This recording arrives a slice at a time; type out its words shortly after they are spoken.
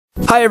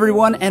Hi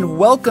everyone, and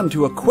welcome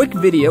to a quick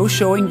video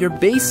showing your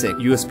basic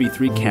USB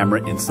 3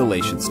 camera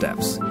installation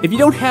steps. If you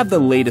don't have the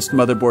latest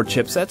motherboard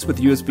chipsets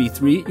with USB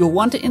 3, you'll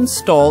want to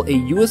install a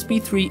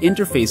USB 3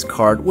 interface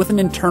card with an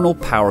internal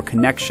power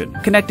connection.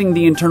 Connecting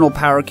the internal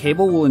power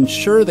cable will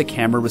ensure the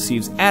camera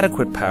receives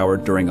adequate power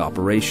during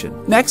operation.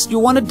 Next,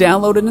 you'll want to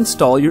download and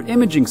install your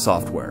imaging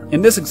software.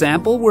 In this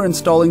example, we're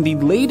installing the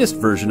latest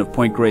version of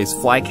Point Grey's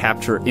Fly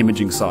Capture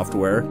imaging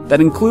software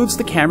that includes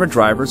the camera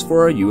drivers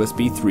for our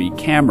USB 3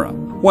 camera.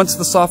 Once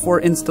the software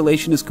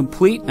installation is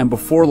complete and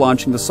before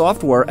launching the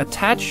software,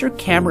 attach your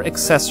camera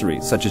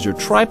accessories such as your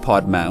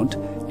tripod mount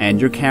and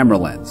your camera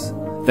lens.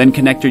 Then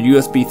connect your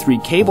USB 3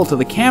 cable to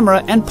the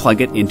camera and plug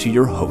it into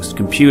your host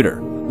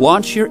computer.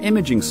 Launch your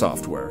imaging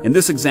software. In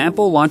this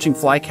example, launching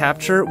Fly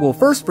Capture will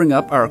first bring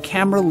up our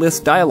camera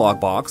list dialog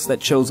box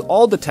that shows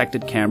all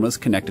detected cameras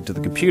connected to the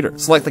computer.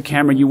 Select the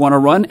camera you want to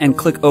run and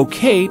click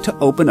OK to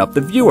open up the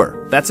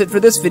viewer. That's it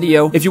for this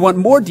video. If you want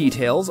more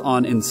details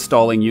on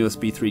installing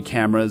USB 3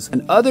 cameras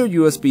and other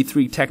USB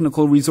 3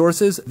 technical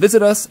resources,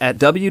 visit us at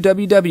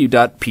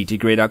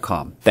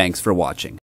www.ptgray.com. Thanks for watching.